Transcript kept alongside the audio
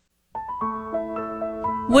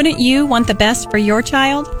Wouldn't you want the best for your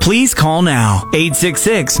child? Please call now.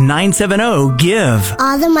 866-970-GIVE.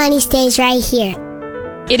 All the money stays right here.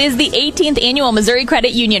 It is the 18th annual Missouri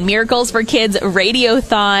Credit Union Miracles for Kids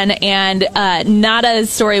Radiothon, and Nada's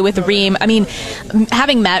story with Reem. I mean,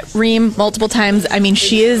 having met Reem multiple times, I mean,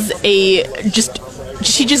 she is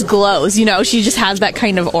she just glows, you know, she just has that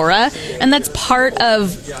kind of aura, and that's part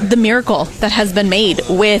of the miracle that has been made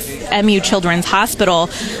with MU Children's Hospital.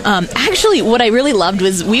 Actually, what I really loved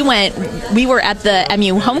was we were at the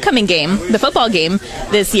MU homecoming game, the football game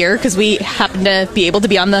this year, because we happened to be able to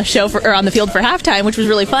be on the show on the field for halftime, which was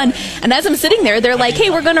really fun. And as I'm sitting there, they're like, hey,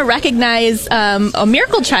 we're going to recognize a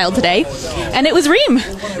miracle child today, and it was Reem.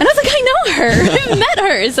 And I was like, I know her. I've met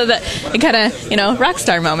her. So that it kind of, you know, rock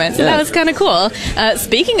star moment. So that was kind of cool.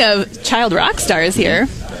 Speaking of child rock stars here.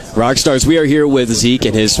 Rock stars, we are here with Zeke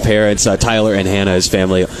and his parents, Tyler and Hannah, his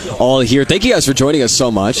family, all here. Thank you guys for joining us so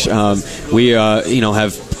much. We,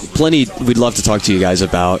 have plenty we'd love to talk to you guys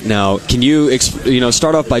about. Now, can you,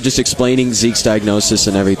 start off by just explaining Zeke's diagnosis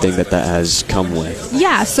and everything that has come with?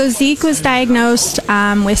 Yeah, so Zeke was diagnosed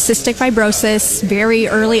with cystic fibrosis very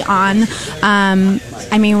early on.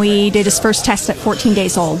 We did his first test at 14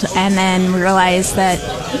 days old, and then we realized that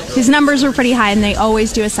his numbers were pretty high, and they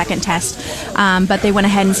always do a second test. But they went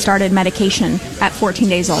ahead and started medication at 14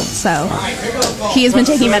 days old. So he has been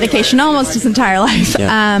taking medication almost his entire life.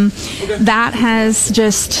 Yeah. That has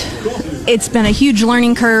it's been a huge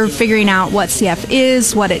learning curve figuring out what CF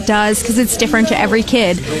is, what it does, because it's different to every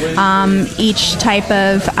kid. Each type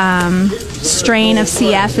of strain of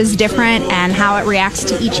CF is different, and how it reacts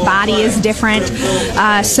to each body is different.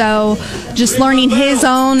 So just learning his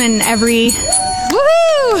own and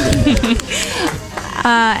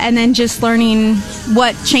and then just learning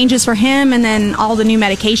what changes for him, and then all the new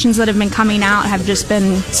medications that have been coming out have just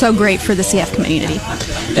been so great for the CF community.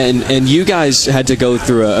 And you guys had to go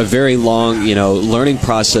through a very long, learning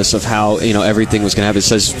process of how, everything was going to happen. It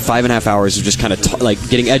says 5.5 hours of just kind of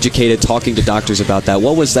getting educated, talking to doctors about that.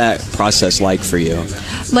 What was that process like for you?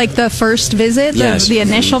 Like the first visit, the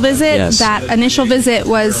initial visit? Yes. That initial visit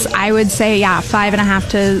was, I would say, 5.5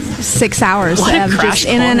 to 6 hours of just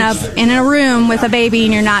in a room with a baby,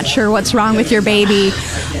 and you're not sure what's wrong with your baby.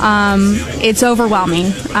 It's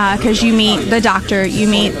overwhelming because you meet the doctor, you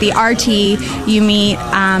meet the RT, you meet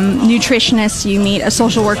nutritionists, you meet a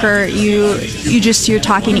social worker, you're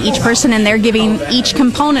talking to each person, and they're giving each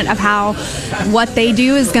component of how what they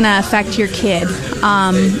do is going to affect your kid.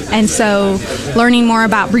 And so learning more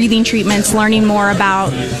about breathing treatments, learning more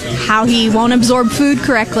about how he won't absorb food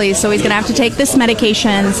correctly, so he's going to have to take this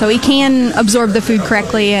medication so he can absorb the food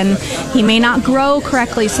correctly, and he may not grow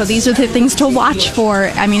correctly, so these are the things to watch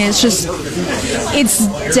for. I mean, it's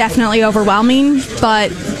definitely overwhelming,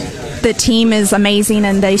 but the team is amazing,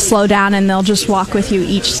 and they slow down and they'll just walk with you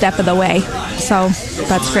each step of the way. So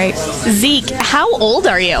that's great. Zeke, how old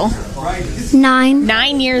are you? 9.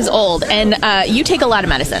 9 years old, and you take a lot of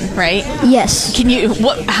medicine, right? Yes.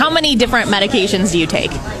 How many different medications do you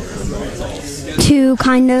take? 2,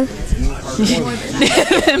 kind of.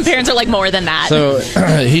 Parents are like, more than that. So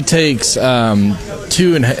he takes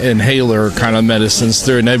 2 inhaler kind of medicines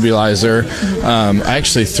through a nebulizer.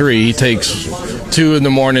 Actually 3. He takes 2 in the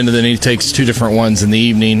morning, and then he takes 2 different ones in the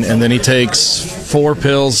evening, and then he takes 4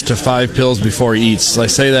 pills to 5 pills before he eats. I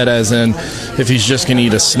say that as in, if he's just going to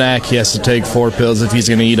eat a snack, he has to take 4 pills. If he's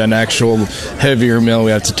going to eat an actual heavier meal,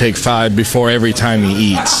 we have to take 5 before every time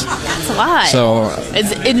he eats. That's a lot. So,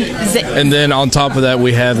 and then on top of that,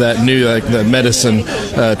 we have that new the medicine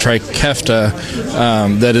Trikafta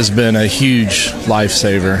that has been a huge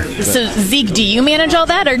lifesaver. So Zeke, do you manage all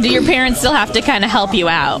that, or do your parents still have to kind of help you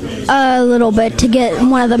out? A little bit to get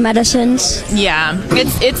one of the medicines. Yeah,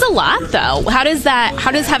 it's a lot though. How does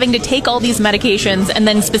having to take all these medications, and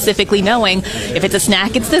then specifically knowing if it's a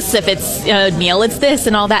snack it's this, if it's a meal it's this,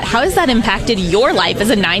 and all that, how has that impacted your life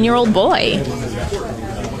as a 9-year-old boy?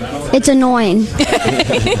 It's annoying.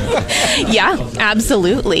 Yeah,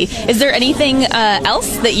 absolutely. Is there anything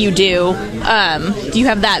else that you do? Do you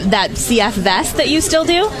have that CF vest that you still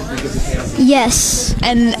do? Yes.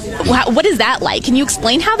 And what is that like? Can you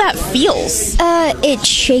explain how that feels? It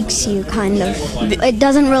shakes you, kind of. It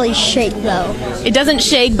doesn't really shake, though. It doesn't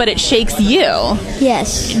shake, but it shakes you.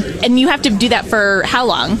 Yes. And you have to do that for how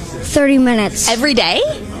long? 30 minutes. Every day?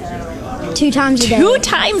 2 times a day. 2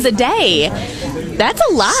 times a day? That's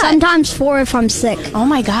a lot. Sometimes 4 if I'm sick. Oh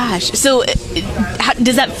my gosh. So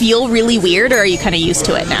does that feel really weird, or are you kind of used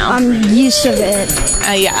to it now? I'm used to it.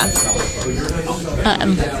 Yeah.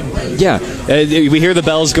 Yeah. We hear the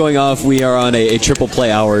bells going off. We are on a triple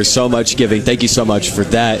play hour. So much giving. Thank you so much for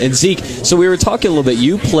that. And Zeke, so we were talking a little bit.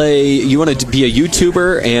 You wanted to be a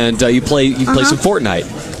YouTuber, and you play some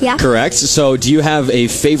Fortnite. Yeah. Correct. So do you have a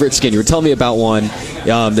favorite skin? You were telling me about one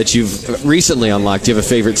that you've recently unlocked. Do you have a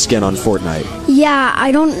favorite skin on Fortnite? Yeah,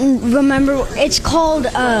 I don't remember. It's called,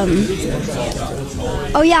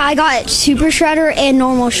 oh yeah, I got Super Shredder and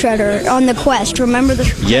Normal Shredder on the quest. Remember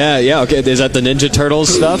the... Yeah, okay. Is that the Ninja Turtles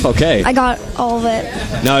stuff? Okay. I got all of it.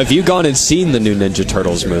 Now, have you gone and seen the new Ninja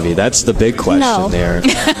Turtles movie? That's the big question there.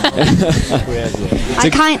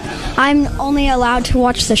 I'm only allowed to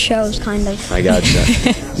watch the shows, kind of. I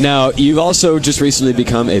gotcha. Now, you've also just recently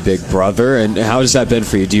become a big brother, and how has that been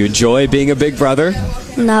for you? Do you enjoy being a big brother?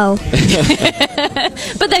 No.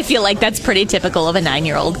 But I feel like that's pretty typical of a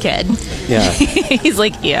 9-year-old kid. Yeah. He's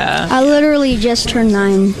like, yeah. I literally just turned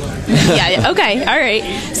 9. Yeah, okay, all right.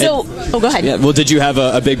 So, go ahead. Yeah, well, did you have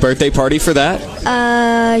a big birthday party for that?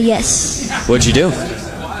 Yes. What'd you do?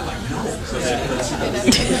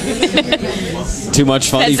 Too much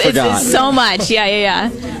fun, you forgot. It's so much, yeah.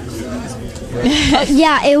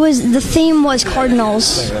 Yeah, the theme was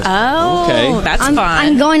Cardinals. Oh, okay. That's fun.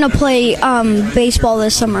 I'm going to play baseball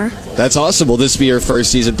this summer. That's awesome. Will this be your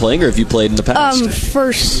first season playing, or have you played in the past?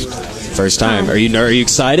 First time. Are you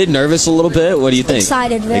excited? Nervous a little bit? What do you think?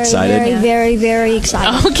 Excited. Very, very, very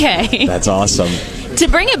excited. Okay. That's awesome. To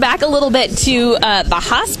bring it back a little bit to the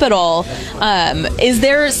hospital, is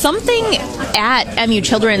there something at MU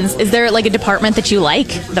Children's? Is there like a department that you like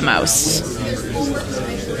the most?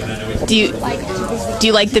 Do you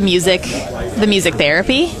like the music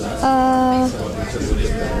therapy?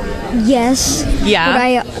 Yes.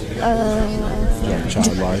 Yeah. But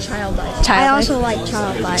Child life. I also like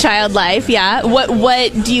child life. Child life, yeah.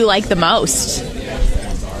 What do you like the most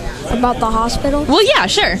about the hospital? Well, yeah,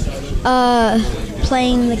 sure.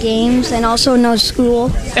 Playing the games and also no school.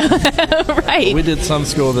 Right. We did some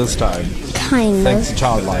school this time. Kind of. Thanks to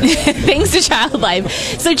Child Life. Thanks to Child Life.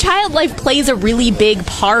 So Child Life plays a really big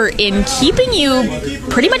part in keeping you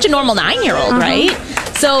pretty much a normal 9-year-old, right?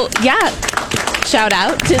 So, yeah. Shout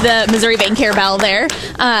out to the Missouri Bank Care Bell there.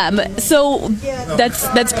 So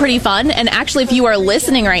that's pretty fun. And actually, if you are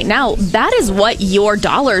listening right now, that is what your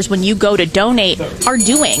dollars when you go to donate are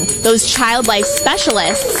doing. Those child life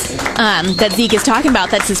specialists that Zeke is talking about,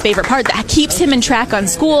 that's his favorite part, that keeps him in track on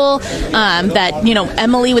school, that,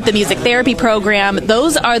 Emily with the music therapy program,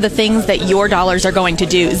 those are the things that your dollars are going to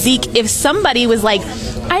do. Zeke, if somebody was like,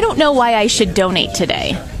 I don't know why I should donate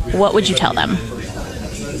today, what would you tell them?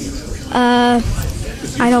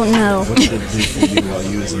 I don't know. What did it do for you while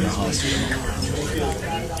you was in the hospital?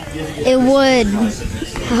 It would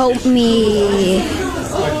help me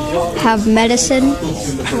have medicine,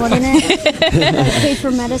 wouldn't it? Pay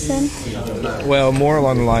for medicine. Well, more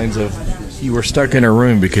along the lines of you were stuck in a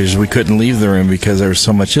room because we couldn't leave the room because there was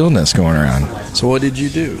so much illness going around. So what did you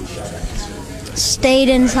do? Stayed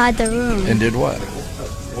inside the room. And did what?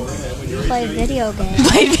 Play video games.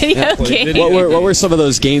 Play video games. What were some of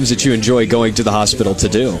those games that you enjoy going to the hospital to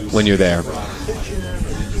do when you're there?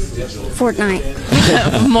 Fortnite.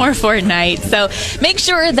 More Fortnite. So make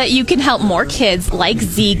sure that you can help more kids like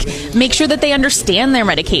Zeke. Make sure that they understand their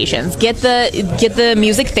medications. Get the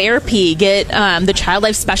music therapy. Get the child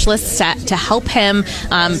life specialist to help him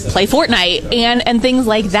play Fortnite and things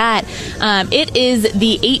like that. It is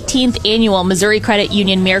the 18th annual Missouri Credit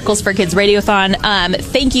Union Miracles for Kids Radiothon.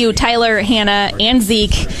 Thank you, Tyler, Hannah, and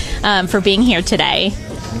Zeke for being here today.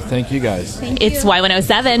 Thank you guys. It's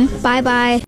Y107. Bye-bye.